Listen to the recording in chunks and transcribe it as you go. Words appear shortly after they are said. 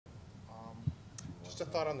What's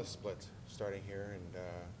the thought on the split, starting here and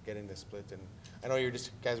getting the split? And I know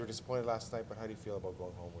guys were disappointed last night, but how do you feel about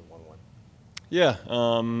going home with 1-1? Yeah,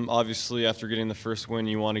 obviously after getting the first win,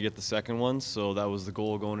 you want to get the second one, so that was the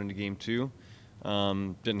goal going into Game 2.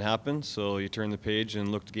 Didn't happen, so you turn the page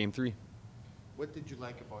and look to Game 3. What did you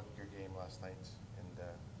like about your game last night, and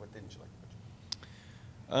what didn't you like about it?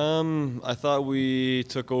 I thought we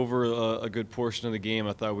took over a good portion of the game.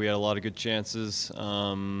 I thought we had a lot of good chances.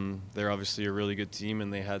 They're obviously a really good team,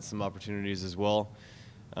 and they had some opportunities as well.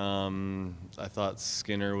 I thought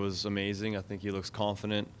Skinner was amazing. I think he looks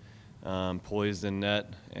confident, poised in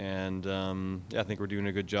net, and yeah, I think we're doing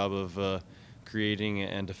a good job of creating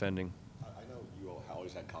and defending. I know you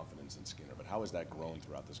always had confidence in Skinner, but how has that grown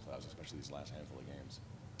throughout this playoffs, especially these last handful of games?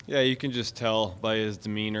 Yeah, you can just tell by his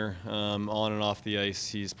demeanor on and off the ice.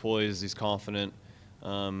 He's poised, he's confident,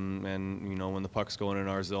 and you know, when the puck's going in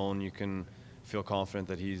our zone, you can feel confident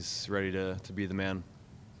that he's ready to be the man.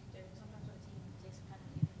 Sometimes when a team takes a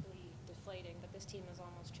penalty, it's really deflating, but this team has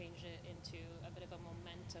almost changed it into a bit of a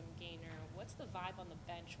momentum gainer. What's the vibe on the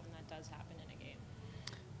bench when that does happen in a game?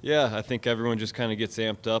 Yeah, I think everyone just kind of gets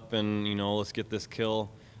amped up, and you know, let's get this kill.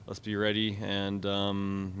 Let's be ready, and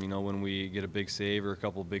you know, when we get a big save or a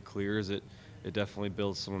couple big clears, it definitely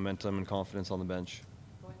builds some momentum and confidence on the bench.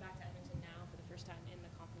 Going back to Edmonton now for the first time in the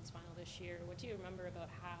conference final this year, what do you remember about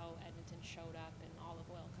how Edmonton showed up in all of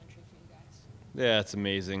oil country for you guys? Yeah, it's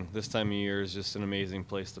amazing. This time of year is just an amazing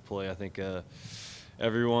place to play. I think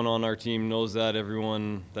everyone on our team knows that.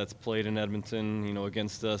 Everyone that's played in Edmonton, you know,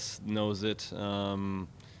 against us knows it.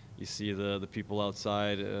 You see the people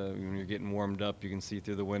outside when you're getting warmed up. You can see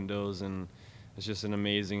through the windows, and it's just an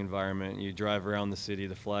amazing environment. You drive around the city,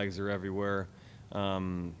 the flags are everywhere. You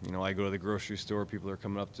know, I go to the grocery store, people are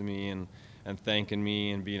coming up to me and thanking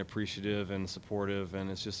me and being appreciative and supportive,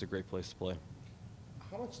 and it's just a great place to play.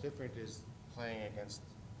 How much different is playing against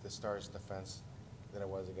the Stars' defense than it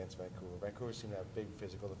was against Vancouver? Vancouver seemed to have big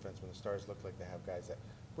physical defense, when the Stars look like they have guys that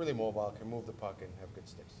really mobile, can move the puck, and have good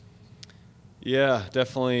sticks. Yeah,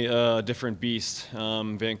 definitely a different beast.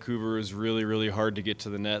 Vancouver is really, really hard to get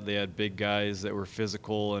to the net. They had big guys that were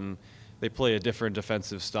physical, and they play a different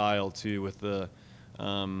defensive style too, with the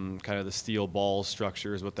kind of the steel ball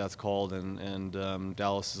structure is what that's called, and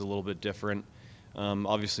Dallas is a little bit different.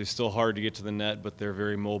 Obviously still hard to get to the net, but they're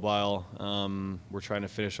very mobile. We're trying to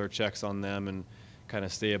finish our checks on them and kind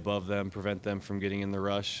of stay above them, prevent them from getting in the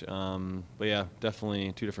rush. But yeah,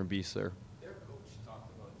 definitely two different beasts there.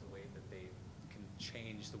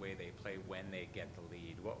 Change the way they play when they get the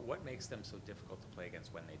lead. What makes them so difficult to play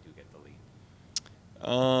against when they do get the lead?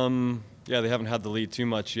 Yeah, they haven't had the lead too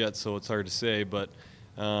much yet, so it's hard to say, but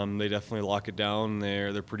they definitely lock it down.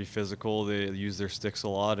 They're pretty physical. They use their sticks a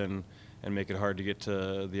lot and make it hard to get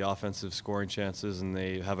to the offensive scoring chances, and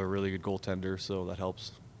they have a really good goaltender, so that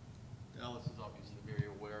helps. Dallas is obviously very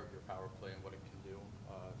aware of your power play and what it can do,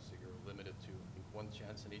 so you're limited to, I think, one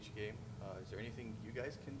chance in each game. Is there anything you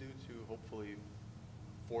guys can do to hopefully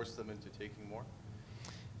force them into taking more?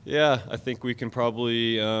 Yeah, I think we can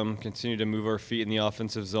probably continue to move our feet in the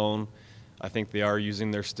offensive zone. I think they are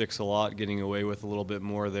using their sticks a lot, getting away with a little bit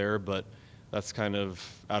more there, but that's kind of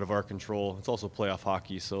out of our control. It's also playoff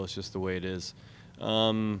hockey, so it's just the way it is.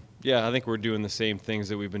 Yeah, I think we're doing the same things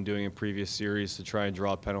that we've been doing in previous series to try and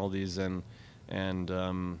draw penalties, and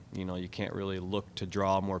you know, you can't really look to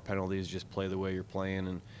draw more penalties, just play the way you're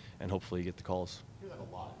playing, and hopefully you get the calls. I hear that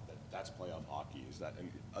a lot, that's playoff hockey. Is that, and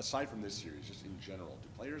aside from this series, just in general, do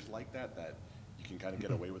players like that you can kind of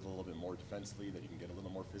get away with a little bit more defensively, that you can get a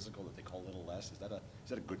little more physical, that they call a little less? Is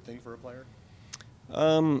that a good thing for a player?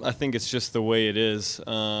 I think it's just the way it is.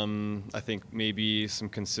 I think maybe some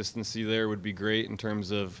consistency there would be great in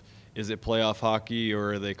terms of, is it playoff hockey,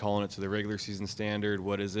 or are they calling it to the regular season standard?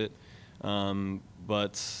 What is it?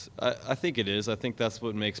 But I think it is. I think that's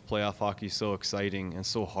what makes playoff hockey so exciting and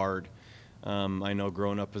so hard. I know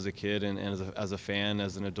growing up as a kid and as a fan,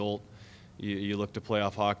 as an adult, you look to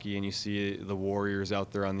playoff hockey and you see the warriors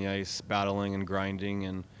out there on the ice battling and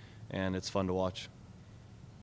grinding, and it's fun to watch.